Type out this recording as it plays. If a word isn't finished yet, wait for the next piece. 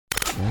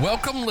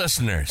Welcome,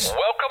 listeners.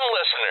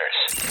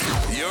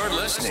 You're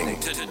listening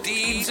to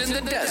Deeds in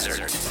the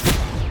Desert,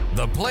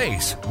 the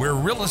place where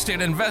real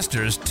estate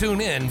investors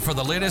tune in for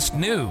the latest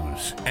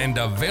news and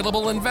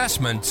available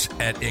investments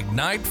at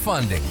Ignite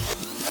Funding.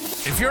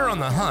 If you're on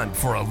the hunt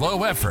for a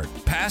low-effort,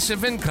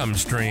 passive income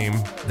stream,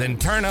 then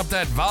turn up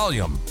that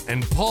volume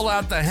and pull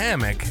out the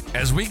hammock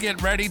as we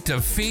get ready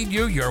to feed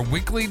you your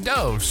weekly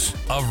dose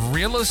of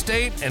real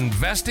estate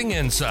investing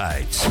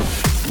insights.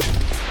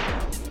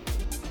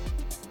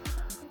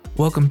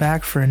 Welcome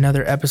back for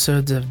another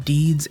episode of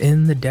Deeds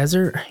in the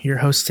Desert. Your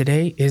host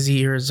today,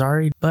 Izzy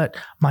Irizarry, but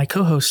my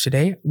co-host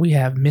today, we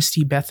have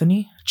Misty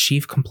Bethany,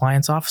 Chief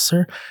Compliance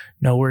Officer.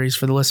 No worries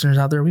for the listeners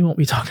out there. We won't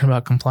be talking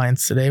about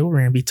compliance today. We're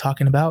going to be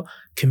talking about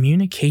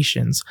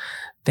communications.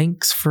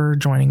 Thanks for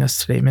joining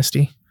us today,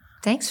 Misty.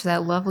 Thanks for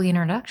that lovely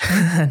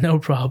introduction. No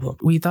problem.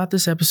 We thought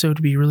this episode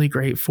would be really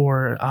great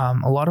for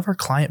a lot of our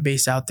client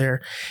base out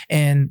there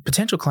and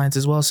potential clients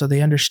as well, so they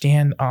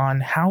understand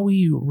on how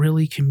we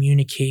really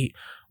communicate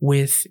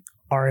with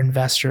our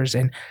investors.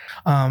 And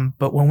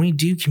but when we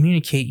do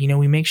communicate,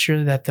 we make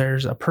sure that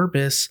there's a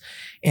purpose,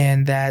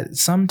 and that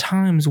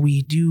sometimes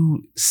we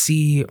do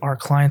see our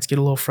clients get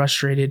a little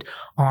frustrated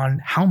on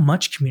how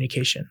much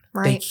communication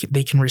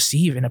they can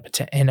receive in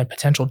a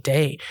potential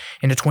day,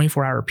 in a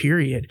 24-hour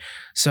period.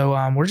 So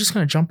we're just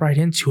going to jump right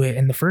into it.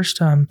 And the first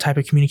type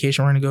of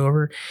communication we're going to go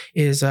over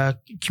is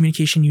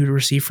communication you would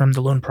receive from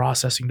the loan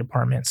processing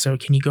department. So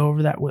can you go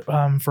over that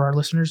for our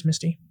listeners,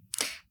 Misty?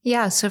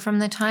 Yeah. So from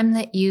the time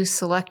that you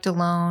select a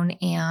loan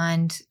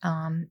and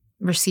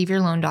receive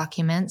your loan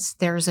documents,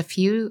 there's a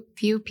few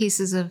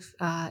pieces of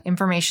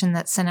information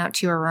that's sent out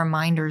to you, or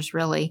reminders,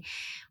 really.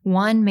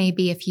 One may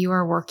be if you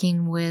are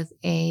working with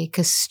a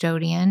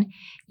custodian,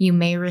 you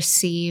may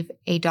receive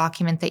a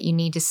document that you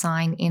need to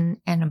sign in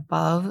and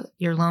above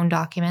your loan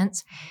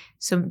documents.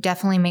 So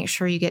definitely make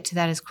sure you get to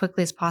that as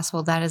quickly as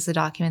possible. That is the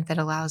document that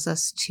allows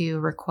us to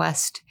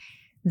request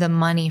the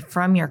money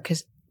from your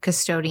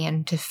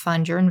custodian to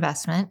fund your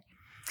investment.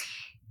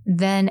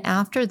 Then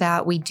after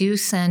that, we do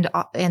send,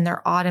 and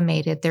they're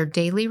automated, they're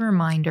daily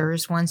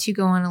reminders once you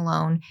go on a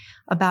loan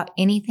about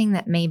anything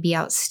that may be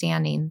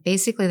outstanding.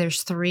 Basically,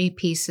 there's three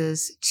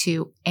pieces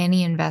to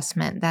any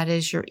investment. That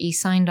is your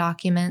e-sign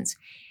documents,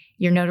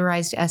 your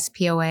notarized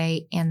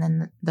SPOA, and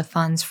then the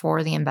funds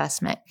for the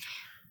investment.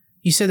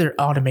 You said they're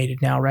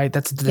automated now, right?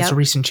 That's a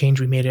recent change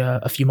we made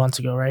a few months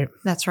ago, right?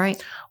 That's right.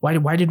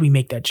 Why did we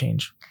make that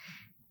change?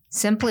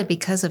 Simply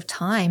because of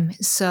time.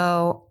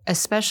 So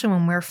especially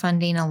when we're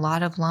funding a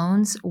lot of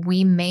loans,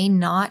 we may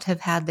not have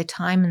had the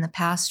time in the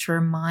past to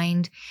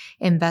remind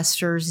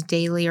investors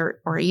daily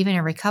or even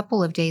every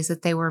couple of days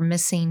that they were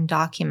missing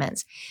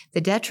documents.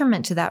 The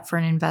detriment to that for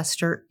an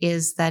investor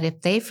is that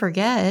if they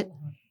forget,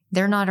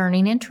 they're not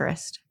earning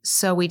interest.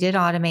 So we did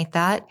automate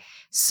that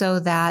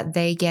so that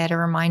they get a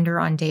reminder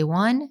on day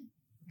 1,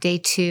 day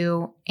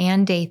 2,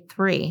 and day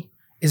 3.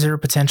 Is there a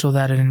potential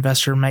that an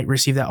investor might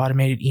receive that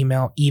automated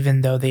email even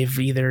though they've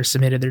either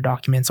submitted their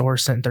documents or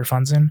sent their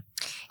funds in?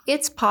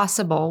 It's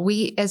possible.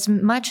 As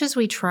much as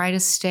we try to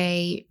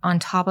stay on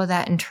top of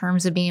that in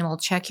terms of being able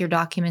to check your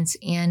documents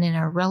in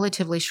a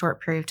relatively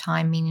short period of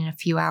time, meaning a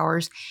few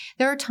hours,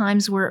 there are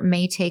times where it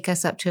may take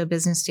us up to a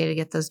business day to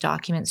get those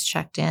documents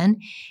checked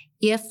in.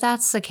 If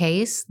that's the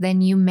case,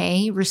 then you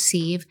may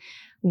receive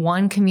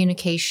one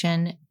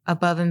communication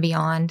above and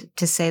beyond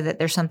to say that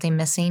there's something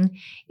missing.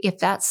 If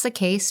that's the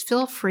case,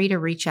 feel free to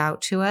reach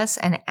out to us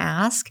and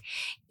ask.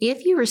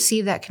 If you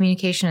receive that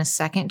communication a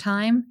second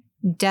time,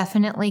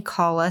 definitely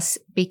call us,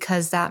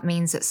 because that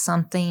means that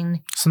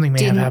something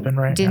may have happened,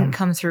 right? Didn't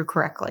come through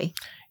correctly.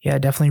 Yeah,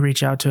 definitely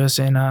reach out to us.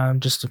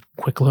 And just a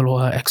quick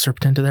little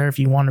excerpt into there. If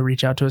you want to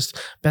reach out to us,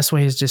 best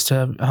way is just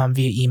to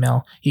via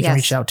email. You can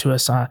reach out to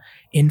us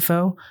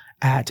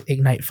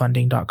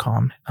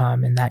info@ignitefunding.com.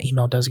 And that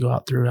email does go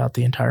out throughout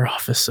the entire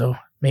office. So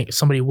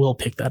somebody will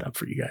pick that up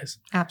for you guys.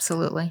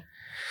 Absolutely.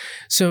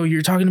 So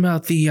you're talking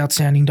about the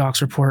outstanding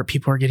docs report.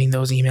 People are getting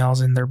those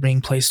emails and they're being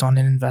placed on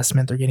an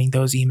investment. They're getting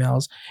those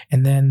emails.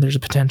 And then there's a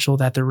potential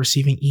that they're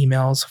receiving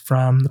emails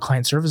from the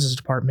client services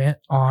department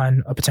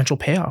on a potential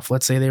payoff.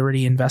 Let's say they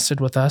already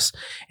invested with us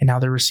and now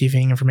they're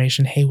receiving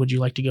information. Hey, would you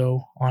like to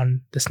go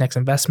on this next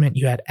investment?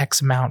 You had X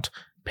amount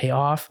pay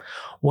off.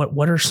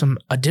 What are some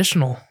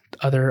additional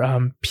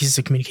other pieces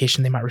of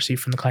communication they might receive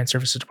from the client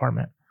services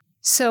department?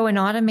 So an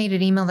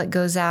automated email that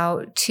goes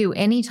out to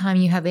anytime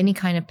you have any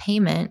kind of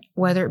payment,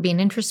 whether it be an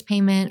interest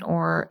payment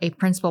or a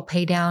principal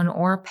pay down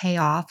or a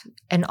payoff,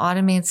 an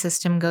automated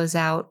system goes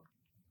out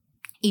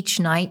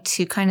each night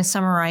to kind of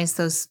summarize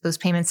those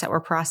payments that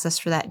were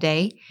processed for that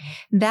day.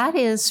 That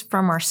is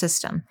from our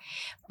system.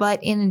 But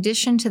in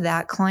addition to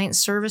that, client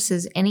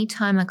services,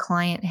 anytime a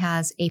client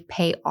has a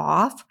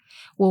payoff,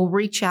 will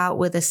reach out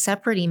with a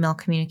separate email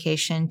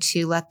communication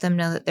to let them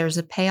know that there's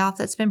a payoff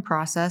that's been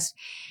processed,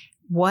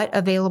 what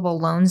available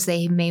loans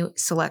they may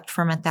select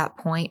from at that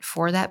point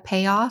for that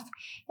payoff.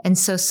 And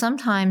so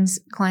sometimes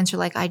clients are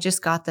like, I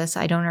just got this.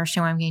 I don't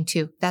understand why I'm getting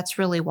two. That's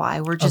really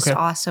why. We're just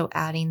also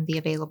adding the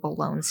available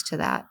loans to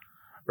that.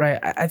 Right.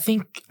 I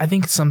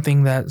think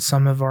something that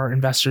some of our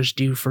investors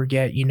do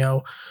forget,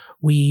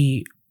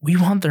 we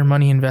want their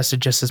money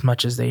invested just as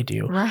much as they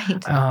do.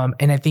 Right.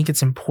 And I think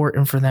it's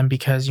important for them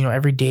because,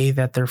 every day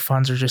that their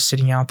funds are just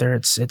sitting out there,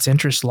 it's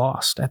interest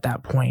lost at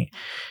that point.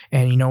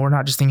 And, we're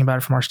not just thinking about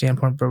it from our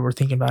standpoint, but we're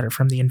thinking about it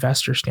from the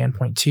investor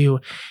standpoint too.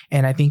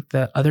 And I think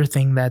the other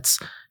thing that's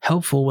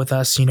helpful with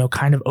us,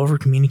 kind of over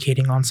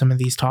communicating on some of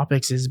these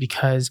topics is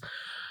because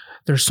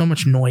there's so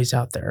much noise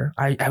out there.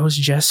 I was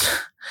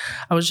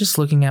just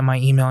looking at my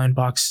email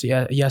inbox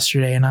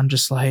yesterday, and I'm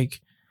just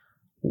like,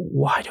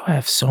 why do I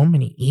have so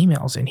many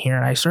emails in here?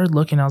 And I started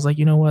looking. I was like,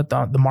 you know what?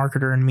 The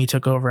marketer and me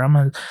took over.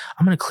 I'm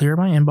gonna clear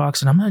my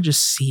inbox, and I'm gonna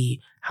just see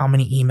how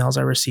many emails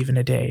I receive in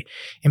a day.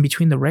 And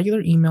between the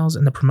regular emails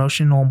and the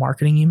promotional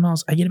marketing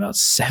emails, I get about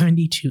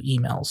 72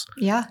 emails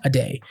a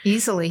day.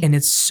 Easily. And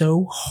it's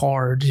so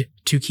hard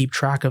to keep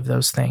track of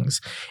those things.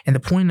 And the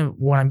point of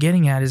what I'm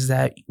getting at is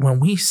that when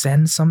we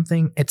send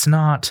something, it's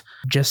not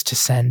just to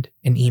send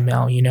an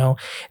email,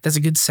 That's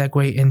a good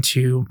segue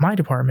into my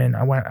department.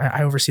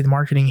 I oversee the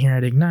marketing here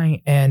at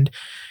Ignite, and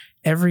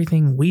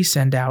everything we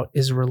send out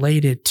is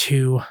related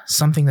to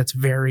something that's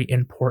very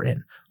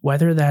important,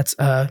 whether that's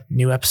a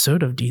new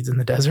episode of Deeds in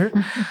the Desert,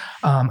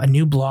 a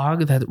new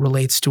blog that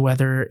relates to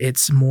whether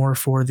it's more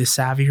for the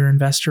savvier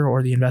investor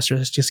or the investor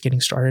that's just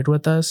getting started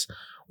with us.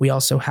 We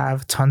also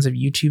have tons of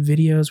YouTube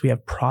videos. We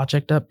have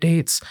project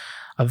updates,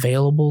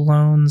 available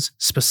loans,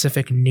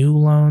 specific new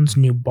loans,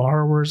 new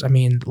borrowers. I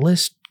mean, the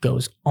list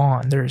goes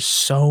on. There's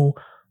so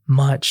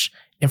much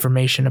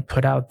information to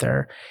put out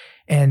there.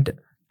 And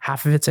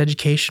half of it's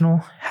educational,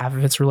 half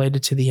of it's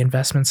related to the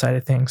investment side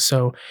of things.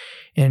 So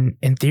in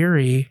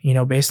theory,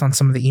 based on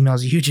some of the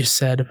emails you just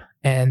said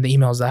and the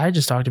emails that I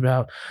just talked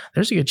about,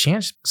 there's a good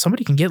chance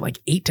somebody can get like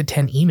 8 to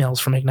 10 emails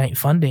from Ignite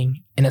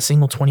Funding in a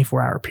single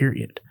 24-hour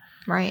period.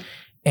 Right.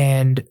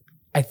 And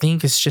I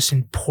think it's just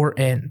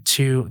important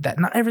that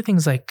not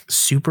everything's like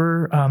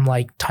super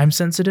like time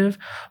sensitive,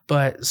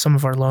 but some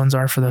of our loans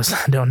are. For those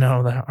that don't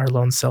know, that our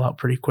loans sell out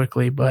pretty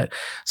quickly. But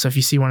so if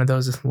you see one of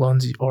those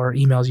loans or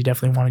emails, you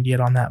definitely want to get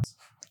on that.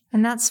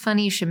 And that's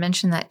funny you should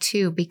mention that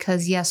too,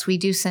 because yes, we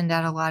do send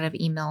out a lot of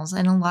emails,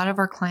 and a lot of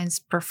our clients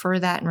prefer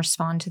that and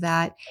respond to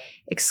that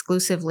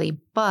exclusively.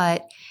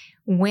 But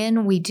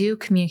when we do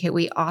communicate,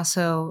 we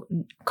also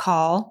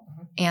call,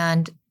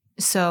 and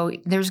so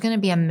there's going to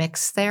be a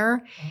mix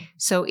there.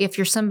 So if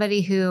you're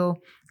somebody who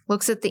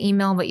looks at the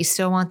email, but you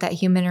still want that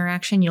human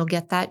interaction, you'll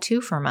get that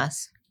too from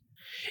us.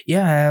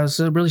 Yeah, I was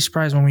really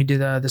surprised when we did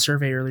the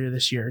survey earlier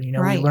this year.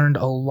 Right. We learned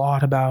a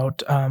lot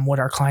about what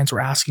our clients were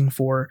asking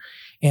for.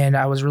 And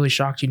I was really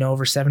shocked,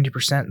 over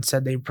 70%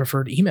 said they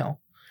preferred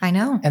email. I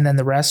know. And then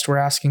the rest were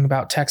asking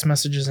about text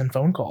messages and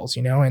phone calls,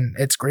 and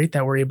it's great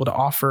that we're able to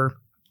offer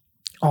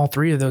all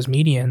three of those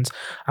medians.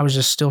 I was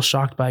just still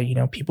shocked by,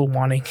 people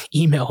wanting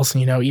emails,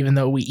 even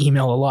though we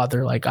email a lot,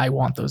 they're like, I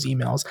want those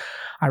emails.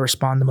 I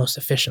respond the most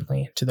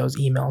efficiently to those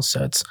emails.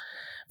 So it's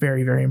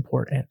very, very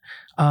important.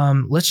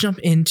 Let's jump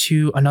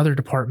into another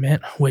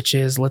department, which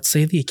is, let's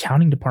say, the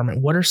accounting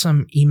department. What are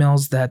some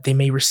emails that they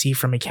may receive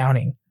from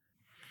accounting?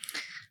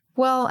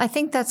 Well, I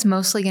think that's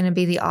mostly going to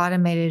be the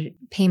automated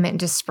payment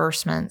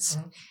disbursements.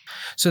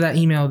 So that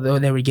email, though,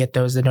 they would get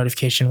the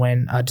notification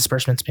when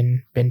disbursement's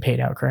been paid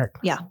out, correct?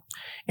 Yeah.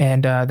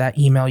 And that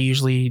email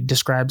usually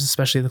describes,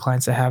 especially the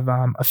clients that have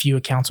a few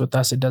accounts with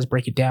us, it does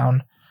break it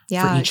down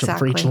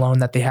for each loan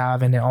that they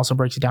have, and it also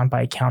breaks it down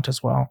by account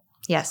as well.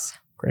 Yes.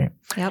 Great.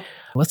 Yep.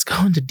 Let's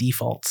go into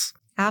defaults.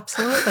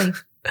 Absolutely.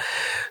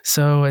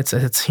 So it's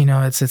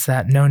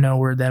that no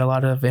word that a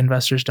lot of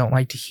investors don't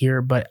like to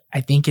hear, but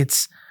I think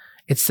it's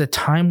the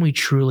time we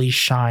truly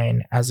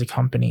shine as a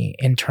company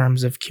in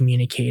terms of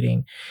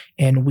communicating,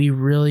 and we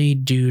really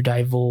do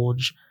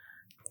divulge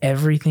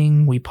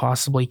everything we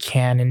possibly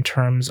can in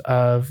terms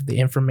of the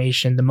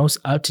information, the most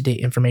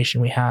up-to-date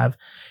information we have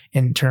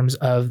in terms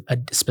of a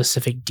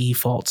specific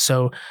default.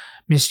 So,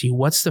 Misty,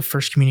 what's the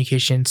first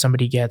communication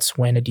somebody gets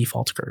when a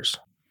default occurs?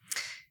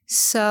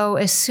 So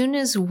as soon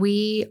as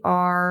we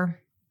are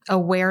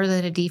aware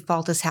that a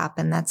default has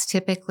happened, that's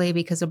typically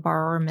because a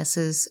borrower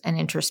misses an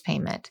interest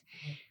payment.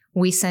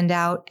 We send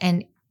out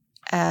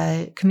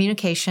a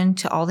communication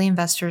to all the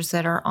investors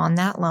that are on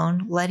that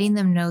loan, letting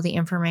them know the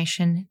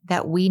information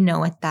that we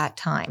know at that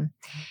time.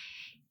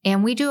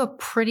 And we do a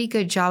pretty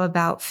good job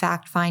about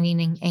fact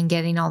finding and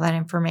getting all that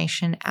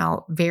information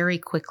out very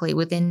quickly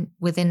within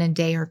a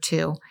day or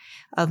two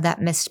of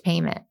that missed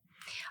payment.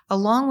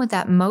 Along with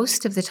that,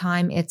 most of the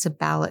time it's a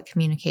ballot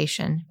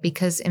communication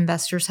because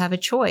investors have a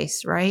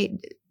choice, right?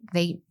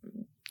 They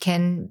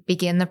can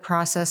begin the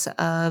process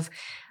of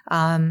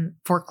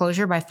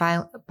foreclosure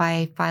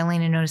by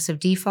filing a notice of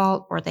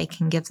default, or they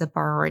can give the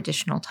borrower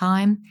additional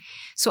time.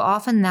 So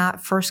often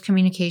that first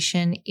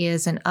communication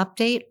is an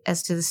update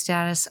as to the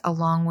status,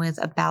 along with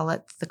a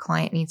ballot the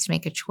client needs to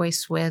make a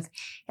choice with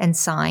and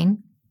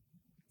sign.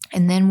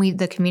 And then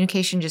the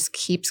communication just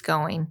keeps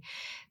going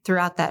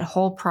throughout that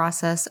whole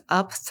process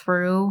up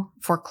through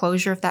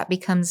foreclosure if that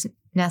becomes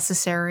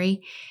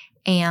necessary,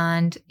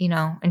 and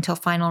until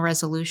final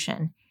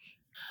resolution.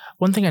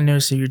 One thing I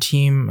noticed that your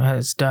team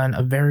has done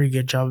a very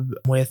good job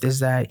with is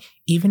that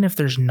even if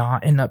there's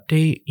not an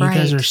update, you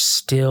guys are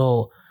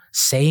still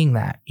saying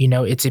that.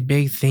 It's a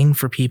big thing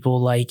for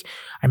people. Like,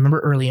 I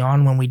remember early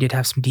on when we did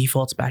have some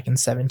defaults back in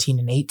 17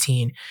 and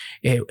 18,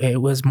 it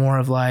was more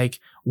of like,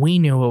 we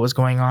knew what was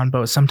going on,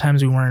 but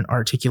sometimes we weren't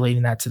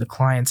articulating that to the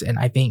clients. And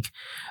I think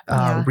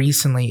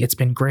recently it's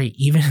been great.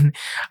 Even,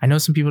 I know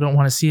some people don't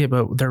want to see it,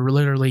 but they're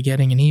literally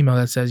getting an email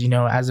that says,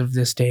 as of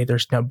this day,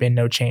 there's been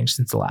no change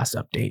since the last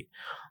update.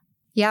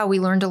 Yeah, we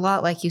learned a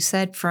lot, like you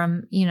said,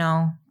 from,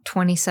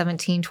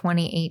 2017,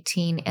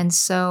 2018. And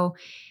so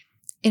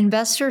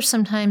investors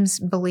sometimes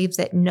believe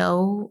that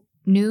no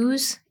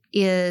news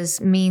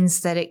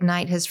means that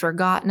Ignite has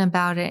forgotten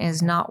about it and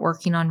is not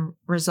working on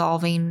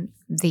resolving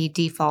the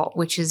default,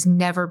 which has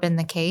never been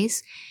the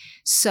case.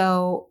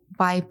 So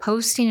by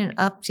posting an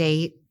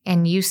update,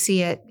 and you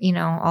see it,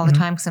 all the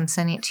time because I'm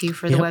sending it to you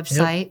for the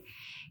website,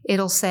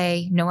 it'll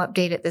say no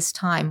update at this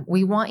time.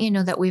 We want you to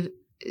know that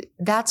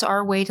that's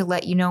our way to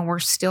let you know we're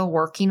still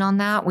working on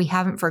that. We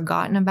haven't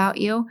forgotten about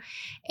you.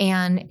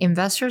 And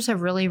investors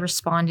have really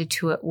responded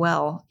to it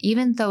well.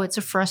 Even though it's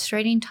a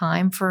frustrating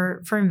time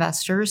for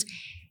investors,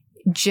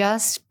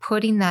 just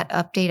putting that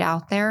update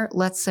out there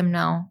lets them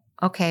know,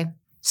 okay,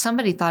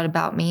 somebody thought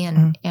about me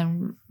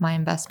and my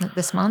investment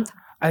this month.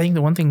 I think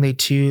the one thing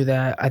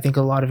that I think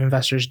a lot of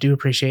investors do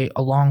appreciate,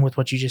 along with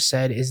what you just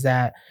said, is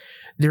that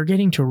they're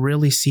getting to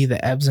really see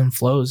the ebbs and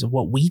flows of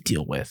what we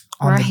deal with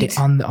on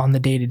the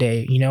day to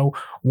day.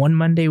 One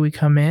Monday we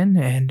come in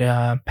and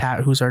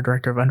Pat, who's our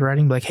director of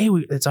underwriting, be like, hey,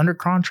 it's under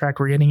contract.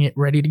 We're getting it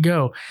ready to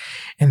go.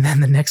 And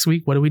then the next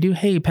week, what do?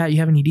 Hey, Pat, you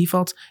have any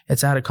defaults?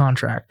 It's out of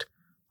contract.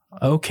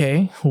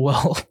 Okay,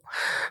 well,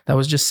 that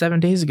was just 7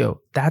 days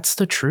ago. That's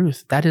the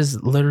truth. That is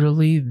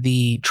literally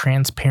the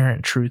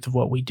transparent truth of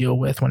what we deal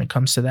with when it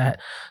comes to that.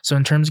 So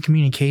in terms of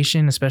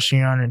communication,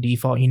 especially on a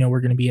default,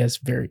 we're going to be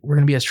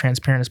as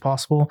transparent as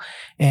possible.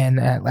 And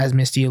as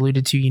Misty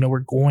alluded to, we're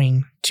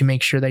going to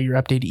make sure that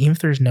you're updated, even if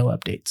there's no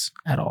updates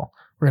at all.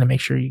 We're going to make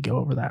sure you go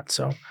over that.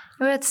 So,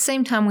 but at the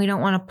same time, we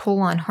don't want to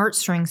pull on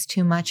heartstrings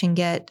too much and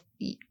get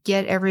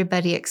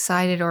everybody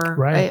excited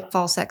or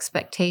false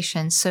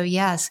expectations. So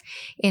yes,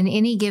 in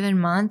any given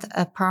month,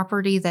 a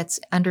property that's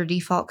under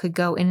default could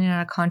go in and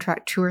out of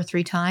contract 2 or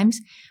 3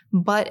 times,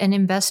 but an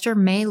investor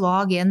may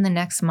log in the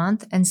next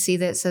month and see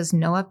that it says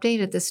no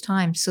update at this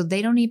time. So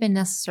they don't even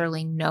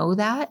necessarily know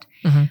that.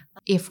 Mm-hmm.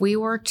 If we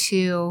were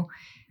to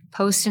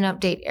post an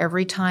update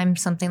every time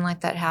something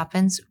like that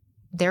happens,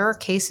 there are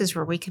cases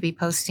where we could be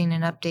posting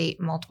an update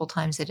multiple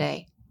times a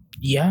day.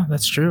 Yeah,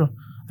 that's true.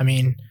 I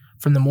mean,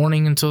 from the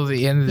morning until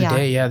the end of the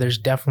day, there's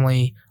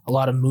definitely a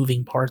lot of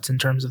moving parts in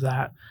terms of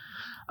that.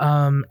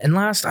 And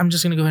last, I'm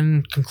just going to go ahead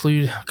and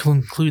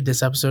conclude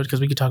this episode because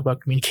we could talk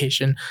about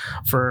communication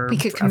we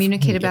could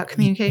communicate about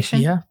communication.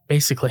 Yeah,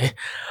 basically.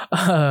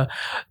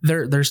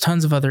 There's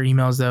tons of other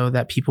emails though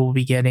that people will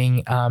be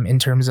getting in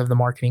terms of the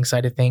marketing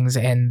side of things.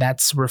 And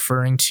that's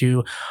referring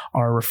to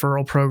our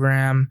referral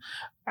program,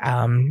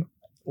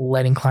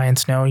 letting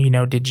clients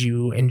know, did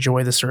you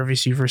enjoy the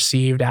service you've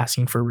received,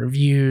 asking for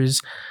reviews.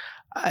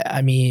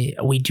 I mean,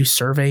 we do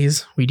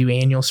surveys. We do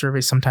annual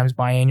surveys, sometimes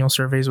biannual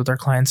surveys with our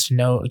clients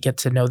to get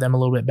to know them a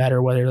little bit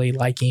better. What are they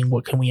liking?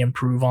 What can we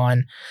improve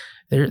on?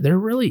 There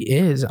really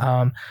is.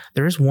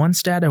 There is one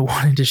stat I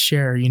wanted to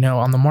share.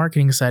 On the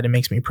marketing side, it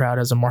makes me proud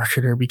as a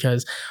marketer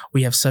because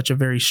we have such a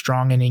very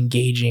strong and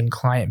engaging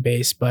client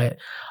base. But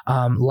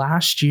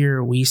last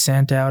year, we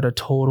sent out a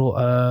total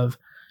of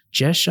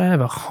just shy of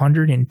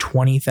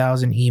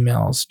 120,000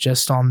 emails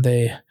just on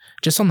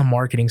the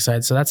marketing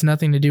side. So that's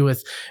nothing to do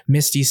with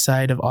Misty's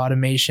side of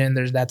automation.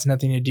 That's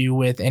nothing to do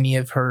with any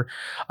of her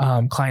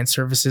client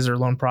services or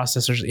loan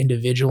processors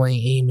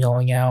individually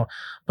emailing out.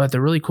 But the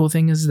really cool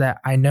thing is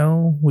that I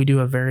know we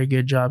do a very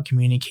good job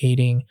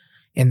communicating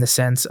in the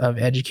sense of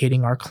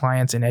educating our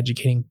clients and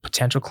educating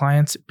potential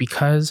clients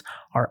because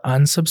our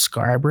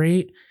unsubscribe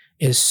rate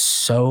is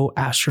so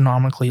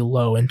astronomically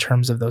low in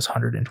terms of those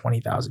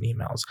 120,000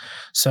 emails.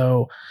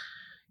 So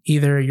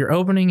either you're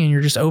opening and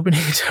you're just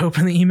opening to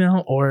open the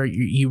email, or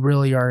you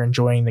really are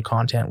enjoying the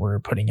content we're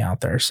putting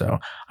out there. So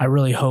I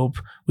really hope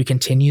we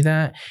continue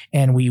that,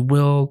 and we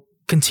will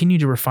continue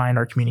to refine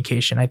our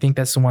communication. I think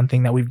that's the one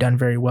thing that we've done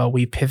very well.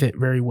 We pivot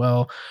very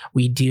well.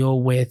 We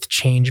deal with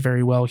change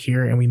very well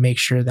here, and we make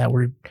sure that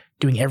we're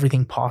doing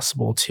everything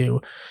possible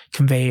to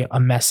convey a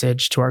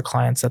message to our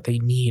clients that they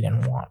need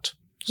and want.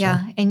 So.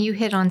 Yeah. And you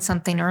hit on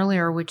something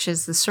earlier, which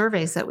is the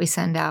surveys that we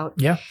send out.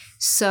 Yeah.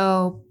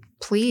 So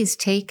please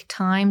take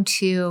time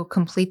to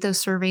complete those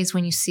surveys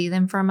when you see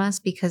them from us,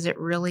 because it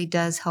really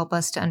does help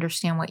us to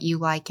understand what you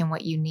like and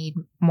what you need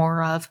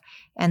more of,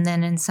 and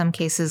then in some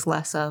cases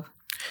less of.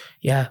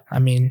 Yeah, I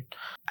mean,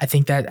 I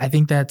think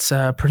that's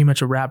pretty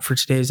much a wrap for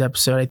today's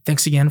episode.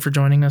 Thanks again for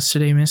joining us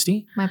today,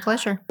 Misty. My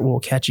pleasure. We'll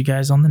catch you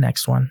guys on the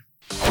next one.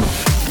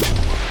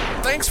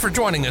 Thanks for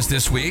joining us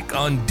this week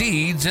on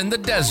Deeds in the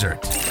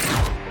Desert,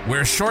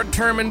 where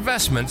short-term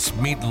investments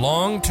meet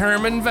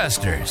long-term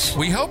investors.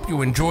 We hope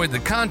you enjoyed the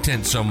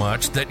content so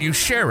much that you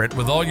share it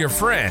with all your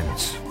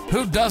friends.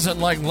 Who doesn't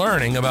like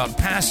learning about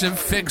passive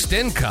fixed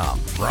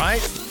income,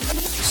 right?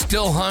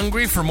 Still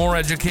hungry for more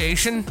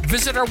education?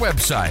 Visit our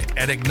website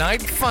at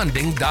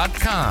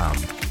ignitefunding.com.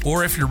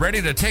 Or if you're ready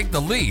to take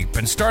the leap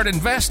and start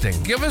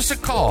investing, give us a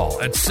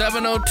call at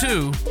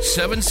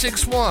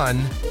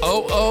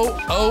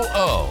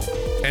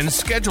 702-761-0000 and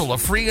schedule a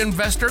free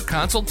investor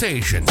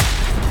consultation.